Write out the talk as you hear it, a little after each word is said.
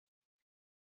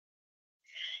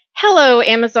Hello,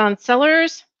 Amazon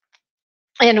sellers,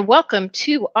 and welcome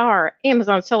to our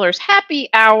Amazon Sellers Happy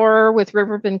Hour with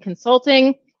Riverbend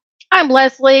Consulting. I'm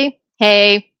Leslie.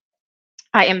 Hey,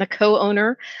 I am the co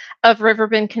owner of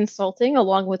Riverbend Consulting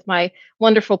along with my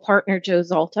wonderful partner, Joe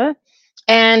Zalta.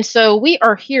 And so we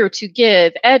are here to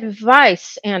give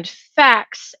advice and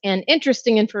facts and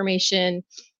interesting information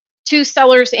to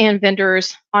sellers and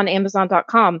vendors on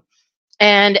Amazon.com.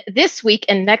 And this week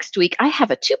and next week, I have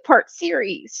a two-part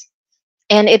series.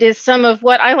 And it is some of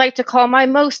what I like to call my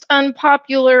most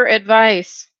unpopular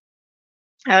advice.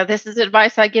 This is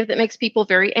advice I give that makes people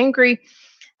very angry,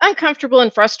 uncomfortable,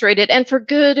 and frustrated, and for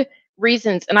good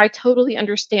reasons. And I totally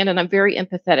understand, and I'm very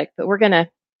empathetic. But we're gonna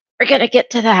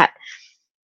get to that.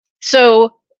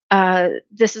 So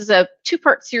this is a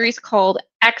two-part series called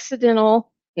The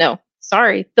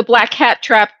Black Hat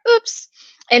Trap. Oops.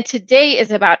 And today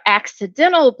is about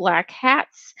accidental black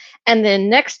hats. And then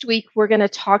next week, we're going to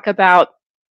talk about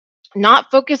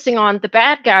not focusing on the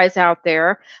bad guys out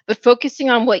there, but focusing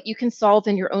on what you can solve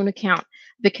in your own account.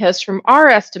 Because from our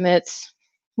estimates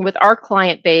with our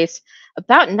client base,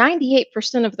 about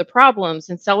 98% of the problems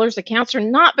in sellers' accounts are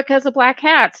not because of black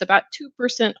hats, about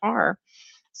 2% are.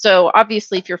 So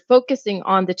obviously, if you're focusing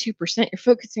on the 2%, you're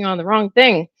focusing on the wrong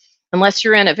thing, unless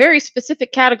you're in a very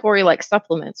specific category like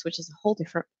supplements, which is a whole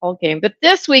different ballgame. But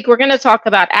this week, we're going to talk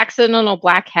about accidental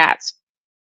black hats.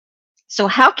 So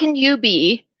how can you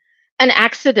be an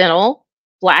accidental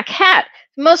black hat?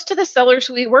 Most of the sellers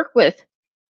we work with,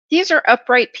 these are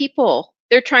upright people.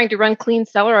 They're trying to run clean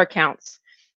seller accounts.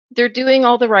 They're doing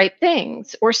all the right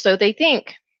things, or so they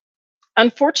think.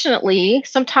 Unfortunately,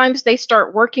 sometimes they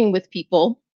start working with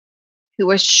people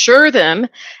who assure them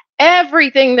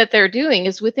everything that they're doing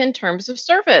is within terms of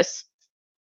service.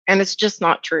 And it's just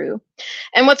not true.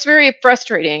 And what's very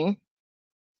frustrating,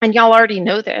 and y'all already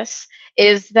know this,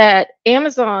 is that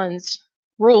Amazon's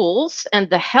rules and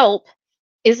the help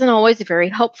isn't always very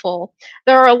helpful.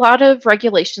 There are a lot of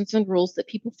regulations and rules that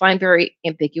people find very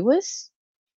ambiguous.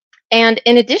 And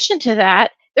in addition to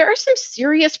that, there are some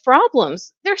serious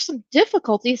problems. There's some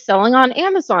difficulties selling on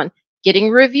Amazon. Getting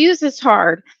reviews is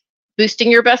hard.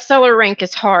 Boosting your bestseller rank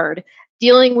is hard.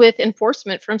 Dealing with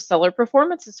enforcement from seller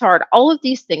performance is hard. All of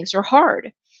these things are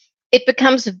hard. It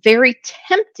becomes very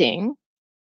tempting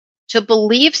to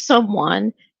believe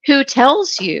someone who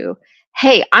tells you,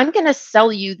 hey, I'm going to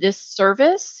sell you this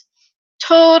service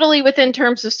totally within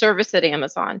terms of service at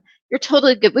Amazon. You're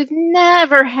totally good. We've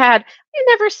never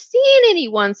seen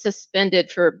anyone suspended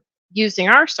for using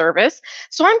our service.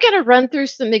 So I'm going to run through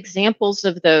some examples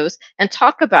of those and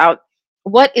talk about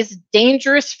what is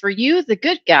dangerous for you, the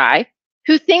good guy,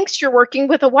 who thinks you're working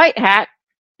with a white hat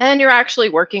and you're actually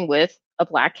working with a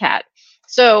black hat.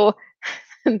 So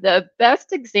the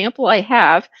best example I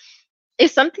have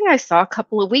is something I saw a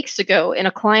couple of weeks ago in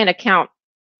a client account.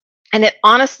 And it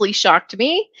honestly shocked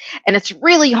me. And it's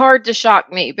really hard to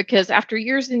shock me because after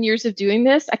years and years of doing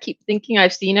this, I keep thinking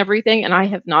I've seen everything and I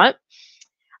have not.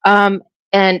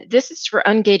 And this is for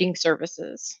ungating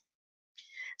services.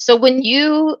 So when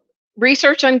you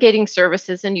research ungating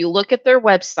services and you look at their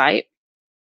website,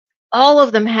 all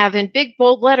of them have in big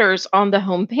bold letters on the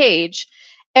home page,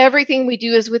 everything we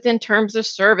do is within terms of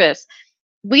service.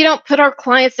 We don't put our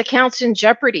clients' accounts in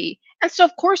jeopardy. And so,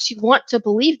 of course, you want to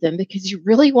believe them because you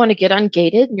really want to get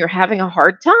ungated and you're having a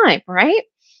hard time, right?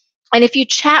 And if you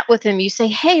chat with them, you say,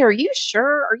 hey, are you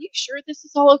sure? Are you sure this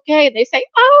is all okay? And they say,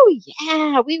 oh,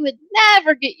 yeah, we would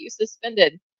never get you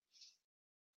suspended.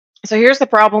 So here's the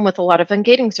problem with a lot of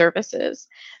ungating services.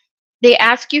 They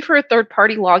ask you for a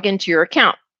third-party login to your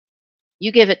account.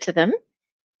 You give it to them,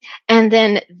 and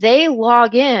then they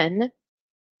log in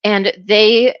and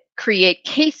they create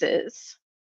cases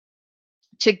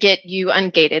to get you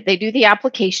ungated. They do the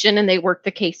application and they work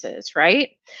the cases, right?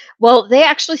 Well, they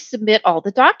actually submit all the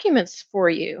documents for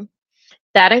you.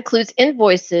 That includes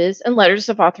invoices and letters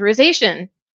of authorization.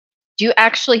 Do you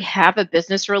actually have a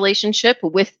business relationship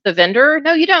with the vendor?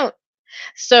 No, you don't.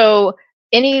 So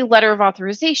any letter of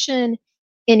authorization,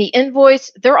 any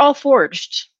invoice, they're all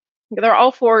forged. They're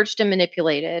all forged and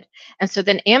manipulated. And so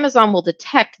then Amazon will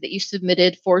detect that you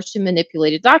submitted forged and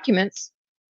manipulated documents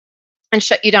and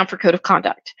shut you down for code of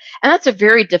conduct. And that's a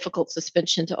very difficult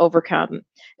suspension to overcome.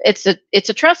 It's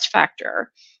a trust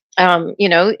factor.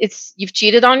 You've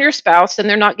cheated on your spouse and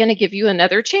they're not going to give you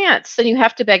another chance and you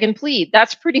have to beg and plead.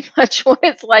 That's pretty much what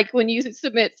it's like when you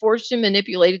submit forged and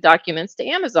manipulated documents to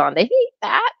Amazon. They hate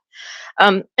that.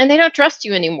 And they don't trust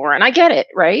you anymore. And I get it,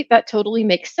 right? That totally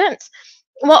makes sense.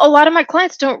 Well, a lot of my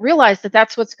clients don't realize that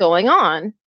that's what's going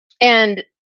on.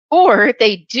 Or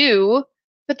they do,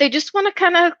 but they just want to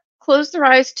kind of close their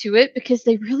eyes to it because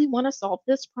they really want to solve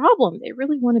this problem. They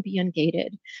really want to be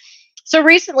ungated. So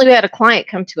recently we had a client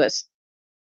come to us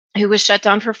who was shut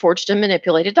down for forged and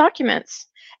manipulated documents.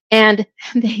 And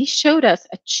they showed us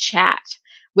a chat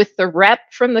with the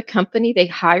rep from the company they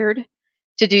hired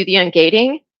to do the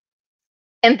ungating.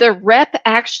 And the rep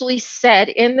actually said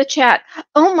in the chat,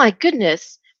 "Oh my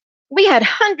goodness, we had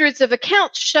hundreds of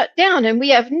accounts shut down and we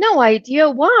have no idea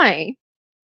why."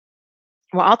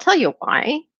 Well, I'll tell you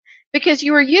why. Because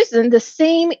you were using the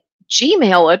same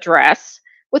Gmail address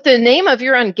with the name of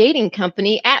your ungating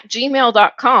company at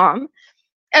gmail.com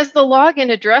as the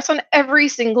login address on every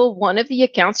single one of the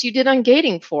accounts you did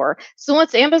ungating for. So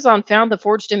once Amazon found the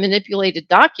forged and manipulated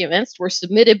documents were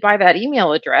submitted by that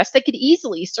email address, they could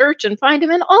easily search and find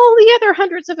them in all the other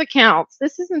hundreds of accounts.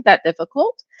 This isn't that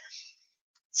difficult.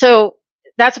 So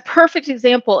that's a perfect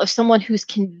example of someone who's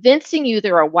convincing you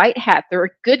they're a white hat, they're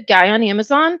a good guy on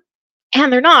Amazon,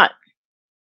 and they're not.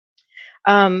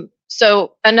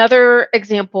 So another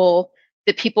example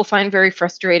that people find very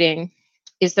frustrating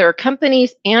is there are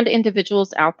companies and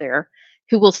individuals out there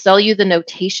who will sell you the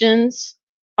notations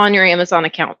on your Amazon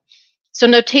account. So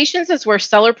notations is where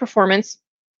seller performance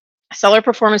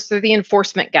through the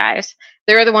enforcement guys.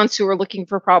 They're the ones who are looking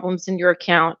for problems in your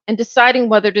account and deciding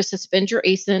whether to suspend your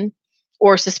ASIN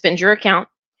or suspend your account.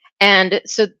 And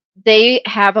so they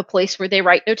have a place where they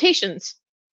write notations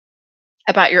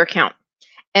about your account.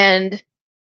 And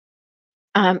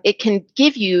it can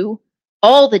give you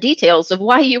all the details of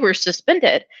why you were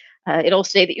suspended. It'll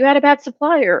say that you had a bad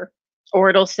supplier, or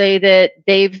it'll say that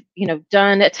they've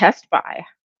done a test buy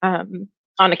on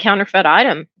a counterfeit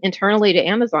item internally to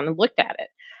Amazon and looked at it.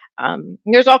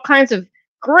 There's all kinds of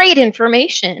great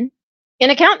information in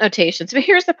account notations, but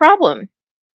here's the problem: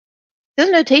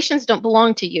 those notations don't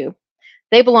belong to you;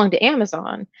 they belong to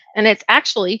Amazon, and it's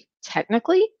actually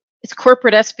technically it's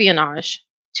corporate espionage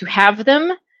to have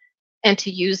them and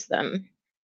to use them.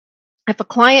 If a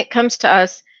client comes to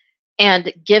us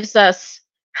and gives us,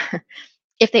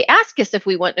 if they ask us if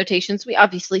we want notations, we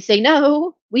obviously say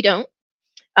no, we don't.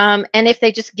 And if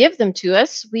they just give them to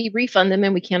us, we refund them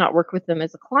and we cannot work with them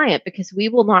as a client because we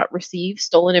will not receive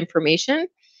stolen information.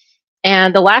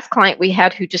 And the last client we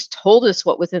had who just told us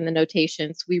what was in the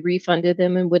notations, we refunded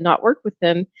them and would not work with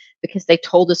them because they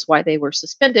told us why they were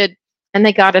suspended and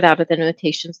they got it out of the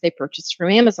notations they purchased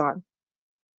from Amazon.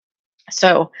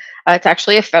 So it's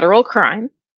actually a federal crime.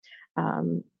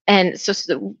 And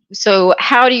so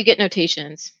how do you get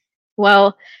notations?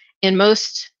 Well, in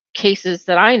most cases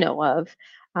that I know of,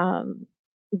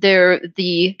 they're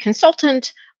the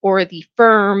consultant or the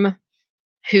firm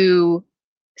who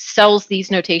sells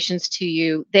these notations to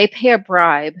you. They pay a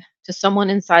bribe to someone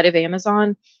inside of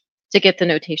Amazon to get the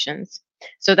notations.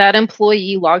 So that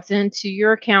employee logs into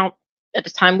your account at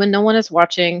a time when no one is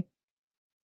watching,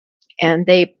 and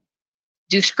they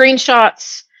do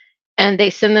screenshots and they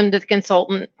send them to the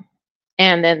consultant,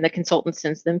 and then the consultant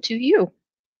sends them to you.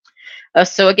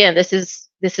 So again, this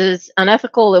is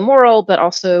unethical, immoral, but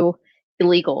also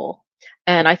illegal.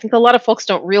 And I think a lot of folks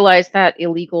don't realize that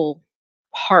illegal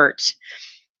part.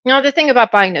 Now, the thing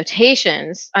about buying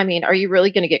notations, I mean, are you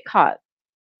really going to get caught?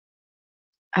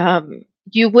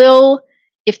 You will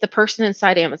if the person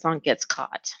inside Amazon gets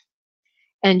caught,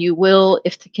 and you will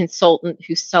if the consultant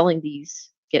who's selling these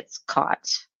gets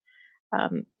caught.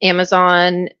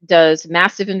 Amazon does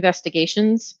massive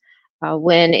investigations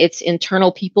when its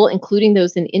internal people, including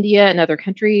those in India and other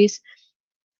countries,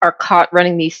 are caught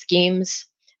running these schemes.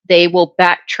 They will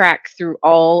backtrack through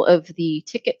all of the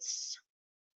tickets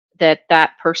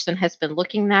that person has been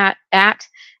looking at,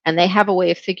 and they have a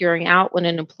way of figuring out when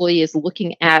an employee is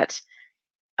looking at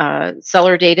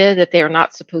seller data that they are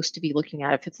not supposed to be looking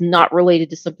at if it's not related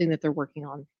to something that they're working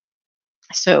on.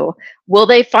 So will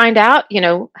they find out?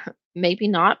 Maybe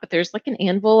not, but there's like an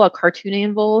anvil, a cartoon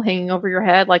anvil hanging over your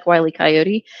head like Wile E.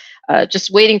 Coyote,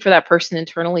 just waiting for that person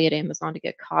internally at Amazon to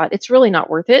get caught. It's really not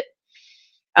worth it.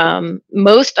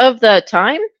 Most of the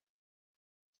time,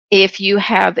 if you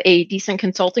have a decent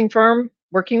consulting firm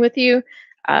working with you,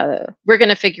 we're going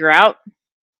to figure out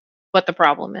what the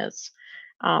problem is,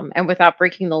 and without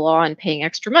breaking the law and paying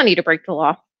extra money to break the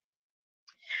law.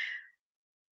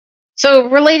 So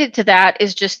related to that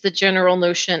is just the general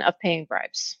notion of paying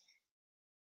bribes.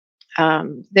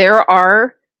 There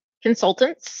are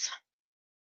consultants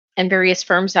and various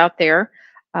firms out there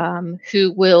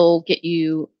who will get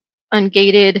you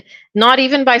ungated, not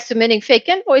even by submitting fake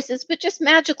invoices, but just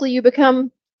magically you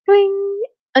become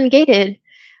ungated.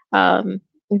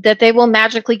 That they will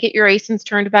magically get your ASINs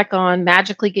turned back on,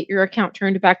 magically get your account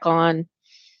turned back on,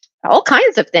 all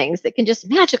kinds of things that can just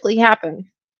magically happen.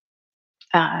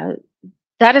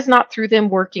 That is not through them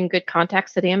working good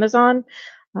contacts at Amazon.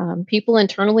 People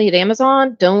internally at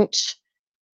Amazon don't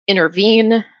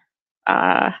intervene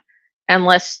uh,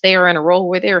 unless they are in a role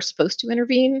where they are supposed to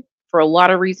intervene for a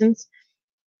lot of reasons.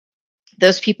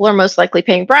 Those people are most likely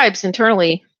paying bribes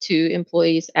internally to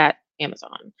employees at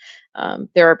Amazon.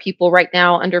 There are people right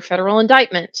now under federal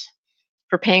indictment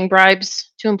for paying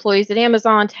bribes to employees at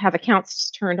Amazon to have accounts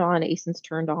turned on, ASINs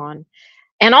turned on,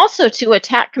 and also to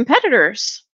attack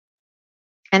competitors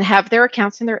and have their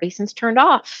accounts and their ASINs turned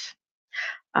off.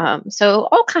 So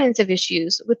all kinds of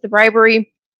issues with the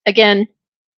bribery. Again,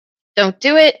 don't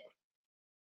do it.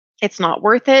 It's not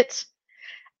worth it.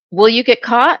 Will you get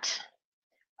caught?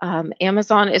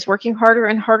 Amazon is working harder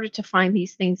and harder to find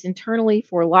these things internally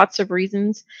for lots of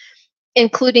reasons,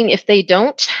 including if they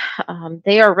don't,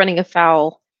 they are running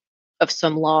afoul of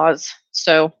some laws.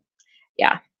 So,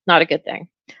 yeah, not a good thing.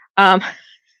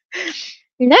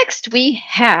 Next, we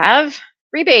have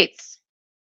rebates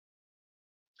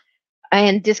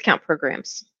and discount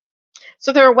programs.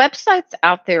 So there are websites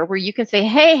out there where you can say,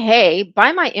 hey,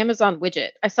 buy my Amazon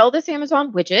widget. I sell this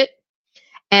Amazon widget,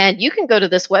 and you can go to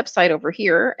this website over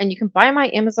here and you can buy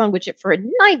my Amazon widget for a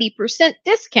 90%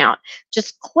 discount.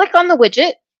 Just click on the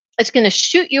widget. It's going to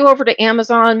shoot you over to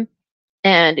Amazon,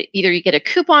 and either you get a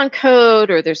coupon code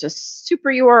or there's a super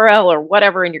URL or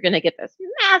whatever, and you're going to get this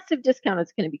massive discount.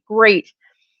 It's going to be great.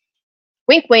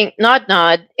 Wink, wink, nod,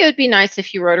 nod. It would be nice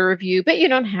if you wrote a review, but you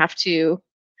don't have to.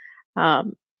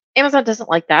 Amazon doesn't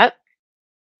like that.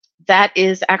 That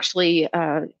is actually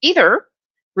either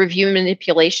review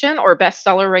manipulation or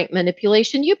bestseller rank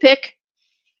manipulation. You pick.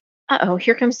 Uh-oh,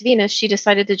 here comes Venus. She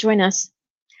decided to join us.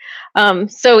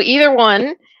 So either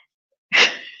one,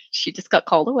 she just got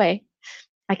called away.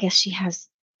 I guess she has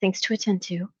things to attend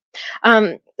to.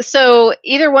 So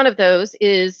either one of those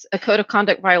is a code of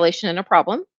conduct violation and a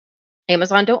problem.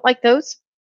 Amazon don't like those.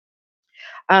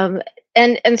 And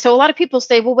so a lot of people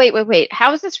say, well, wait.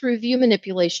 How is this review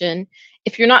manipulation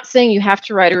if you're not saying you have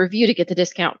to write a review to get the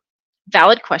discount?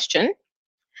 Valid question.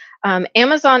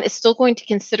 Amazon is still going to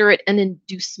consider it an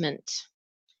inducement.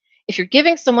 If you're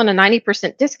giving someone a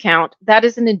 90% discount, that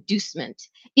is an inducement.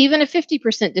 Even a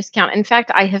 50% discount. In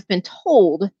fact, I have been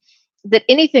told that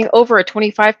anything over a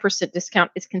 25%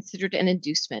 discount is considered an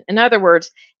inducement. In other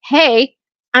words, hey,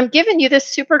 I'm giving you this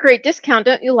super great discount.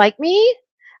 Don't you like me?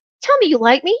 Tell me you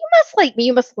like me. You must like me.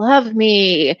 You must love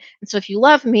me. And so if you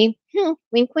love me,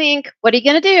 wink, wink, what are you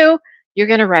going to do? You're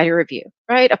going to write a review,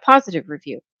 right? A positive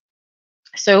review.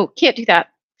 So can't do that.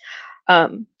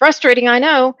 Frustrating, I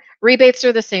know. Rebates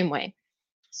are the same way.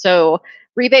 So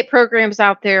rebate programs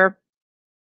out there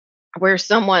where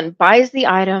someone buys the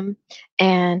item,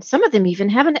 and some of them even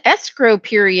have an escrow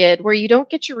period where you don't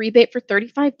get your rebate for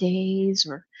 35 days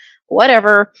or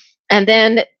whatever. And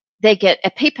then they get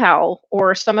a PayPal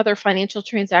or some other financial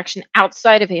transaction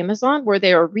outside of Amazon where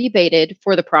they are rebated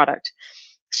for the product.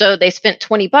 So they spent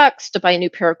 $20 to buy a new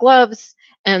pair of gloves,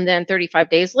 and then 35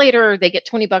 days later, they get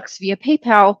 $20 via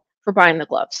PayPal for buying the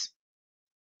gloves.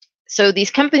 So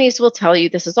these companies will tell you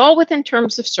this is all within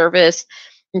terms of service,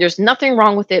 and there's nothing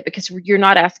wrong with it because you're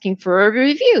not asking for a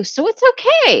review. So it's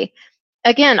okay.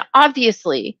 Again,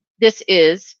 obviously, this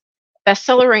is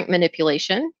bestseller rank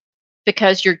manipulation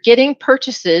because you're getting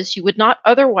purchases you would not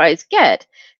otherwise get.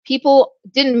 People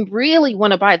didn't really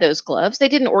want to buy those gloves. They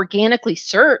didn't organically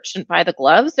search and buy the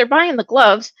gloves. They're buying the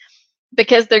gloves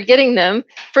because they're getting them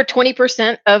for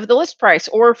 20% of the list price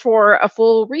or for a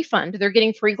full refund. They're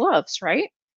getting free gloves, right?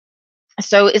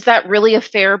 So is that really a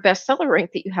fair bestseller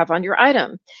rank that you have on your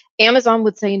item? Amazon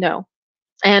would say no.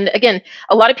 And again,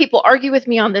 a lot of people argue with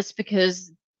me on this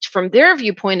because from their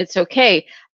viewpoint, it's okay.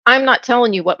 I'm not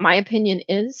telling you what my opinion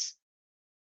is.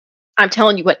 I'm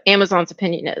telling you what Amazon's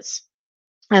opinion is.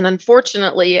 And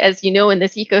unfortunately, as you know, in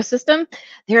this ecosystem,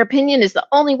 their opinion is the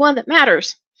only one that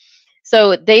matters.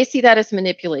 So they see that as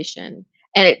manipulation.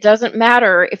 And it doesn't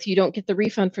matter if you don't get the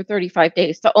refund for 35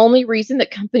 days. The only reason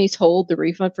that companies hold the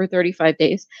refund for 35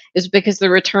 days is because the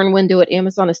return window at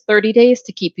Amazon is 30 days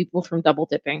to keep people from double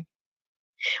dipping,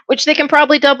 which they can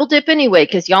probably double dip anyway,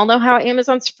 because y'all know how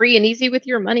Amazon's free and easy with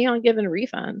your money on giving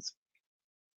refunds.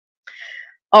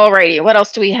 Alrighty, what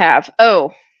else do we have?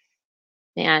 Oh,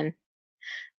 man,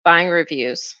 buying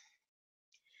reviews.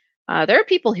 There are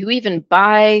people who even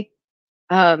buy,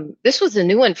 this was a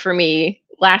new one for me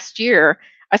last year.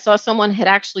 I saw someone had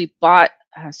actually bought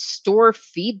store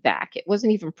feedback. It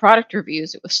wasn't even product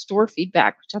reviews, it was store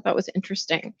feedback, which I thought was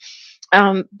interesting.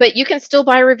 But you can still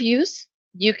buy reviews.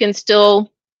 You can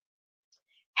still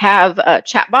have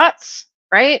chatbots,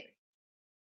 right?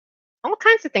 All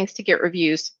kinds of things to get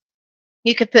reviews.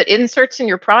 You could put inserts in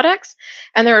your products,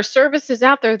 and there are services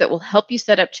out there that will help you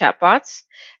set up chatbots.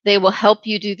 They will help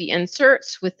you do the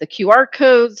inserts with the QR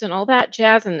codes and all that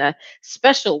jazz, and the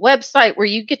special website where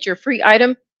you get your free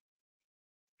item.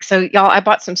 So, y'all, I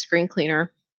bought some screen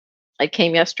cleaner. It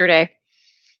came yesterday,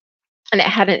 and it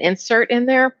had an insert in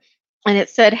there, and it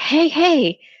said,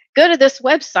 hey, go to this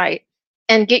website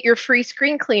and get your free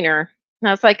screen cleaner. And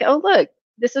I was like, oh, look,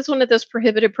 this is one of those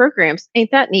prohibited programs.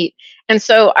 Ain't that neat? And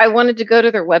so I wanted to go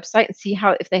to their website and see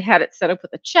how, if they had it set up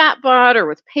with a chat bot or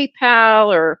with PayPal,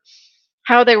 or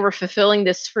how they were fulfilling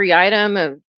this free item,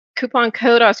 a coupon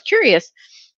code. I was curious.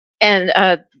 And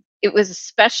it was a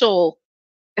special,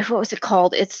 what was it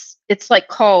called? It's like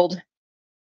called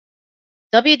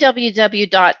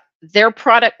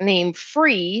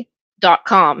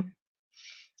www.theirproductnamefree.com.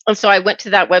 And so I went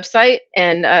to that website,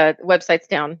 and the website's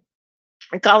down.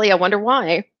 Golly, I wonder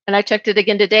why. And I checked it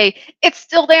again today. It's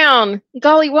still down.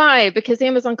 Golly, why? Because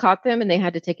Amazon caught them and they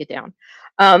had to take it down.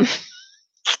 So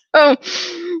I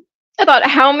thought,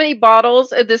 how many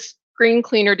bottles of this screen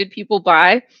cleaner did people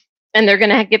buy? And they're going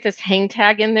to get this hang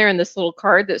tag in there and this little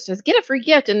card that says, get a free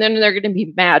gift. And then they're going to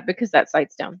be mad because that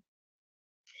site's down.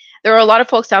 There are a lot of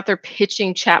folks out there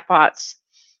pitching chatbots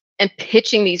and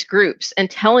pitching these groups and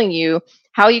telling you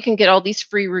how you can get all these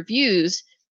free reviews,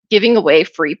 giving away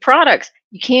free products.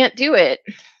 You can't do it.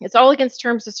 It's all against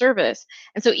terms of service.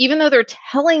 And so even though they're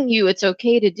telling you it's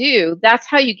okay to do, that's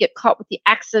how you get caught with the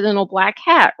accidental black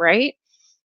hat, right?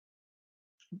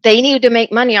 They need to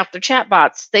make money off their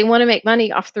chatbots. They want to make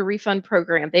money off the refund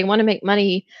program. They want to make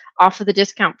money off of the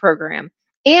discount program.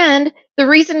 And the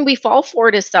reason we fall for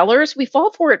it as sellers, we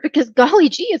fall for it because, golly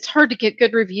gee, it's hard to get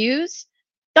good reviews.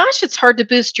 Gosh, it's hard to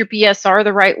boost your BSR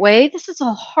the right way. This is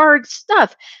all hard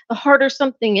stuff. The harder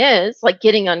something is, like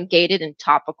getting ungated in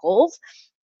topicals,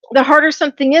 the harder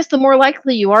something is, the more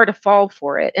likely you are to fall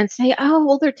for it and say, oh,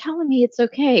 well, they're telling me it's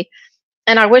okay.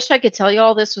 And I wish I could tell you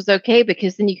all this was okay,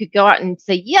 because then you could go out and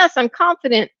say, yes, I'm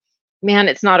confident. Man,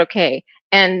 it's not okay.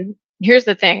 And here's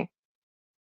the thing.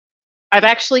 I've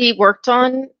actually worked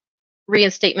on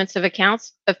reinstatements of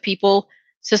accounts of people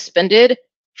suspended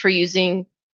for using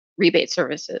rebate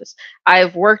services.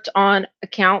 I've worked on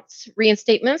accounts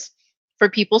reinstatements for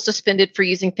people suspended for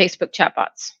using Facebook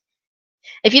chatbots.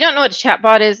 If you don't know what a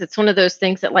chatbot is, it's one of those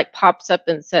things that like pops up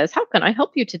and says, how can I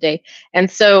help you today? And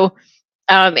so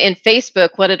in Facebook,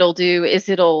 what it'll do is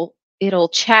it'll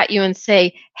chat you and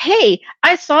say, hey,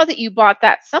 I saw that you bought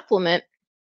that supplement.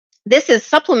 This is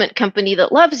supplement company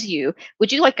that loves you.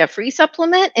 Would you like a free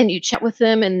supplement? And you chat with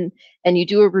them, and you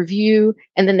do a review,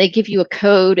 and then they give you a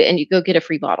code and you go get a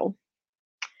free bottle.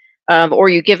 Or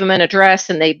you give them an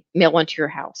address and they mail one to your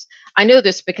house. I know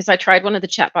this because I tried one of the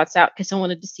chatbots out because I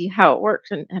wanted to see how it worked,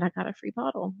 and I got a free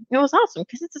bottle. It was awesome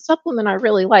because it's a supplement I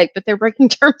really like, but they're breaking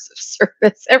terms of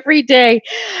service every day.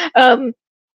 But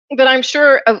I'm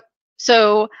sure.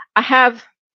 So I have,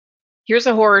 here's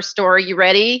a horror story. You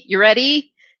ready? You ready?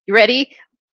 You ready?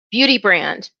 Beauty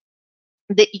brand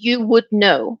that you would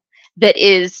know, that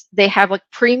is, they have like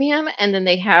premium and then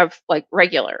they have like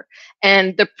regular.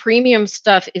 And the premium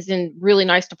stuff is in really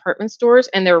nice department stores,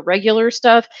 and their regular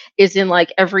stuff is in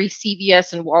like every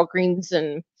CVS and Walgreens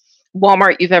and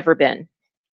Walmart you've ever been.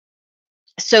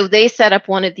 So they set up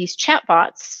one of these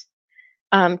chatbots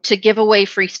to give away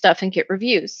free stuff and get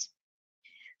reviews.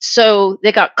 So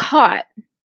they got caught,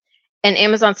 and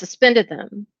Amazon suspended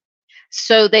them.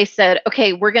 So they said,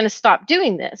 okay, we're going to stop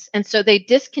doing this. And so they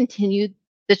discontinued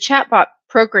the chatbot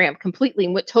program completely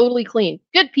and went totally clean.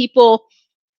 Good people,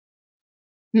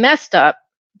 messed up,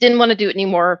 didn't want to do it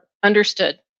anymore,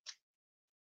 understood.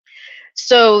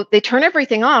 So they turn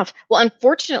everything off. Well,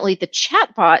 unfortunately, the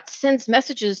chatbot sends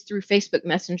messages through Facebook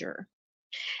Messenger.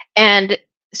 And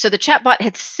so the chatbot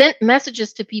had sent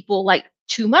messages to people like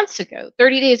 2 months ago,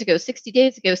 30 days ago, 60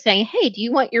 days ago, saying, hey, do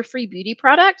you want your free beauty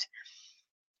product?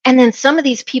 And then some of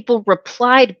these people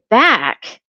replied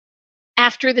back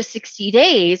after the 60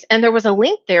 days, and there was a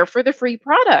link there for the free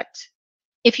product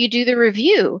if you do the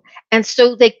review. And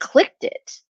so they clicked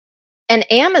it.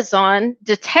 And Amazon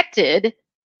detected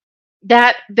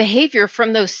that behavior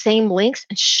from those same links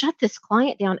and shut this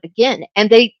client down again.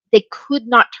 And they could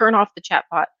not turn off the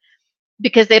chatbot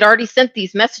because they'd already sent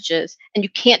these messages, and you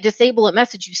can't disable a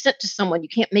message you sent to someone. You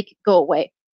can't make it go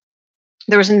away.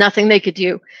 There was nothing they could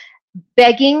do.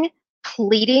 Begging,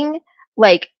 pleading,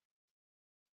 like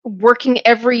working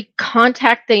every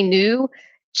contact they knew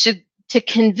to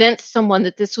convince someone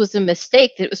that this was a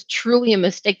mistake, that it was truly a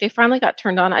mistake. They finally got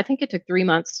turned on. I think it took 3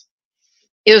 months.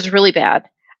 It was really bad.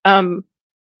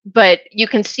 But you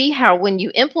can see how when you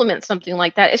implement something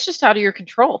like that, it's just out of your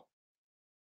control.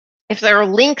 If there are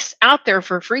links out there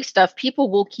for free stuff,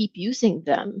 people will keep using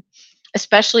them,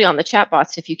 especially on the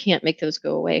chatbots if you can't make those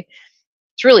go away.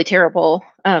 It's really terrible.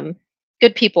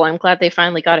 Good people. I'm glad they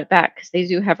finally got it back because they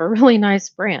do have a really nice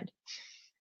brand.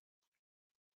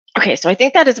 Okay, so I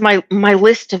think that is my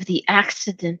list of the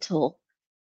accidental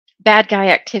bad guy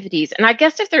activities. And I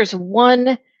guess if there's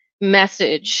one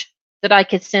message that I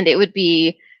could send, it would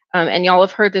be, and y'all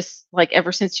have heard this like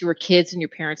ever since you were kids and your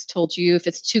parents told you, if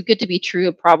it's too good to be true,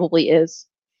 it probably is.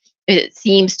 It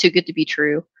seems too good to be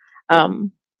true.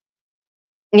 Um,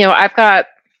 I've got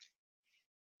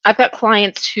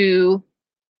clients who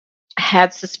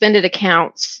had suspended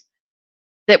accounts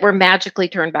that were magically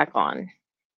turned back on.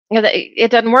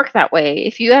 It doesn't work that way.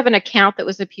 If you have an account that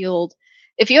was appealed,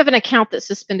 if you have an account that's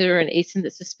suspended or an ASIN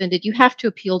that's suspended, you have to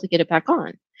appeal to get it back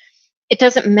on. It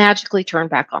doesn't magically turn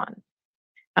back on.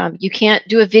 You can't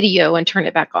do a video and turn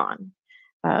it back on.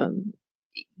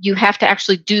 You have to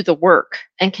actually do the work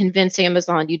and convince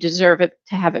Amazon you deserve it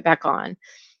to have it back on.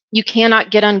 You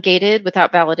cannot get ungated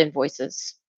without valid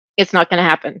invoices. It's not going to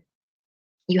happen.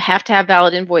 You have to have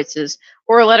valid invoices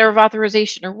or a letter of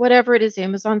authorization or whatever it is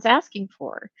Amazon's asking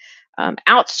for.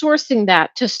 Outsourcing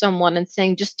that to someone and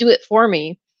saying, just do it for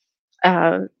me,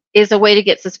 is a way to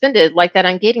get suspended, like that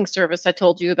ungating service I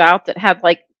told you about that had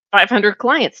like 500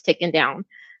 clients taken down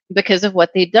because of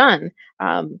what they'd done.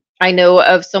 I know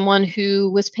of someone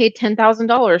who was paid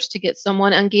 $10,000 to get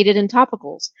someone ungated in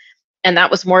topicals, and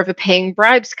that was more of a paying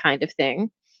bribes kind of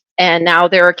thing. And now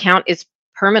their account is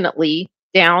permanently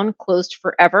down, closed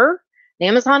forever. And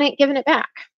Amazon ain't giving it back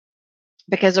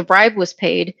because a bribe was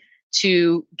paid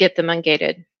to get them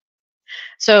ungated.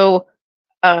 So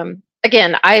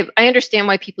again, I understand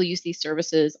why people use these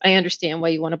services. I understand why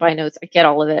you want to buy notes. I get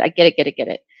all of it. I get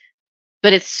it.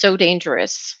 But it's so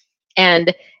dangerous.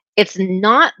 And it's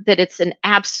not that it's an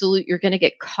absolute you're going to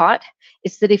get caught.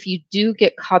 It's that if you do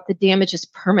get caught, the damage is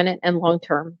permanent and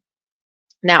long-term.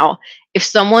 Now, if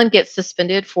someone gets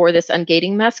suspended for this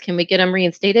ungating mess, can we get them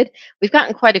reinstated? We've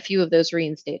gotten quite a few of those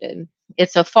reinstated.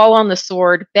 It's a fall on the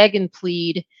sword, beg and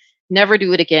plead, never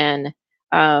do it again,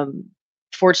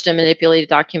 forged and manipulated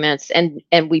documents, and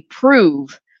we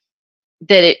prove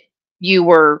that you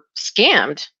were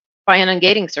scammed by an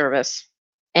ungating service,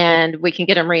 and we can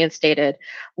get them reinstated.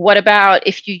 What about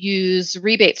if you use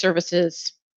rebate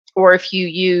services, or if you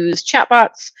use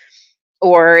chatbots,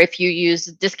 or if you use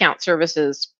discount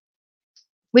services?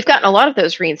 We've gotten a lot of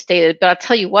those reinstated, but I'll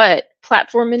tell you what,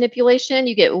 platform manipulation,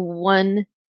 you get one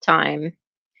time.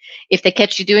 If they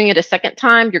catch you doing it a second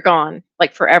time, you're gone,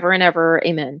 like forever and ever,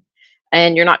 amen.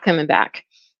 And you're not coming back.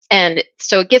 And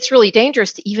so it gets really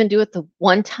dangerous to even do it the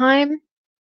one time,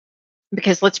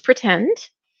 because let's pretend.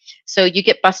 So you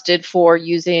get busted for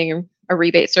using a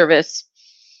rebate service,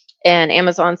 and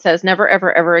Amazon says never,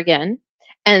 ever, ever again.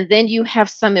 And then you have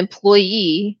some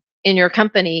employee in your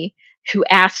company who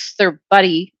asks their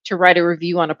buddy to write a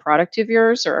review on a product of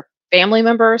yours or a family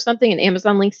member or something, and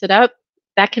Amazon links it up.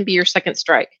 That can be your second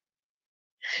strike.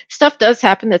 Stuff does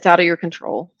happen that's out of your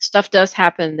control. Stuff does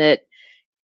happen that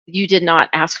you did not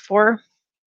ask for.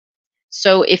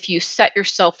 So if you set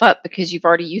yourself up because you've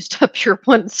already used up your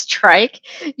one strike,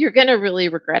 you're going to really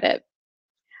regret it.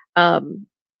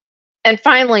 And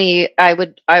finally, I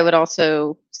would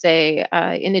also say,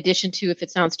 in addition to if it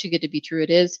sounds too good to be true, it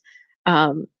is.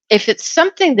 If it's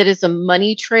something that is a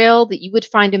money trail that you would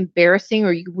find embarrassing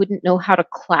or you wouldn't know how to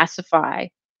classify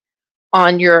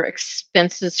on your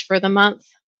expenses for the month,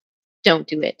 don't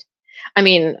do it. I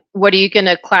mean, what are you going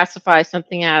to classify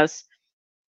something as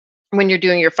when you're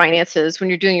doing your finances, when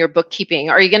you're doing your bookkeeping?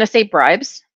 Are you going to say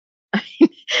bribes?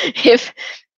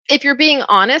 If you're being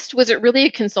honest, was it really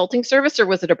a consulting service or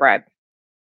was it a bribe?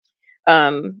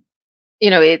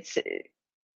 It's,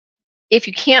 if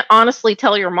you can't honestly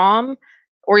tell your mom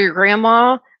or your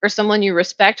grandma or someone you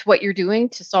respect what you're doing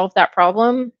to solve that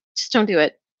problem, just don't do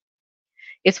it.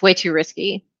 It's way too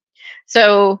risky.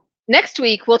 So next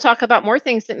week, we'll talk about more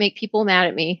things that make people mad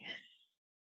at me.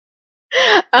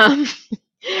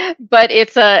 But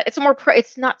it's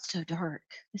not so dark.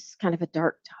 This is kind of a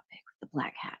dark topic with the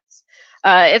black hats.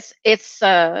 It's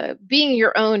being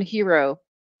your own hero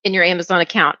in your Amazon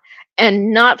account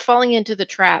and not falling into the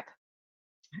trap,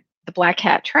 the black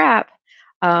hat trap.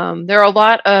 There are a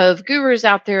lot of gurus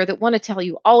out there that want to tell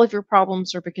you all of your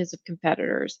problems are because of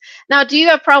competitors. Now, do you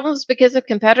have problems because of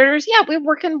competitors? Yeah, we're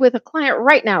working with a client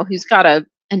right now who's got an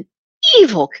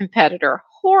evil competitor,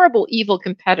 horrible, evil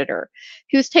competitor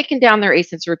who's taken down their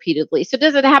ASINs repeatedly. So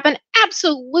does it happen?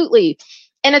 Absolutely.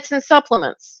 And it's in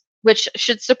supplements, which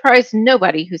should surprise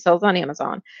nobody who sells on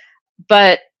Amazon.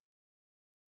 But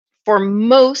for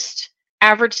most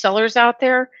average sellers out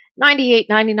there, 98,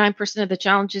 99% of the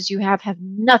challenges you have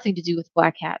nothing to do with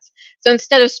black hats. So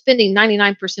instead of spending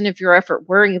 99% of your effort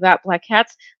worrying about black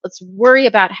hats, let's worry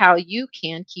about how you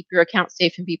can keep your account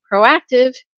safe and be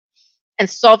proactive and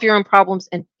solve your own problems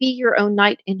and be your own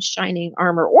knight in shining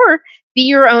armor, or be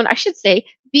your own, I should say,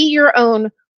 be your own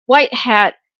white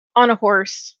hat on a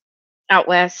horse out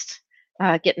west,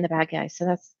 getting the bad guys.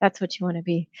 So that's what you want to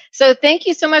be. So thank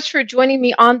you so much for joining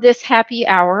me on this happy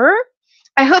hour.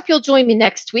 I hope you'll join me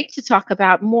next week to talk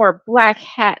about more black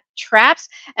hat traps.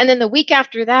 And then the week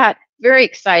after that, very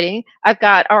exciting, I've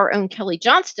got our own Kelly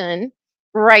Johnston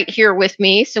right here with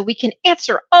me so we can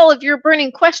answer all of your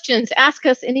burning questions. Ask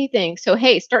us anything. So,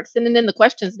 hey, start sending in the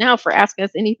questions now for Ask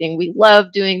Us Anything. We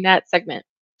love doing that segment.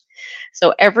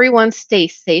 So, everyone stay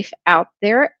safe out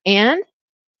there. And,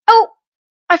 oh,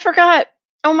 I forgot.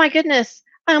 Oh, my goodness.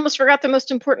 I almost forgot the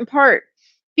most important part.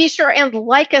 Be sure and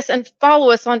like us and follow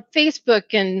us on Facebook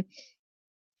and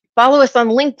follow us on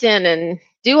LinkedIn and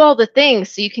do all the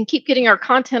things so you can keep getting our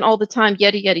content all the time.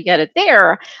 Yada, yada, yada.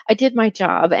 There, I did my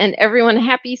job. And everyone,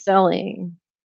 happy selling.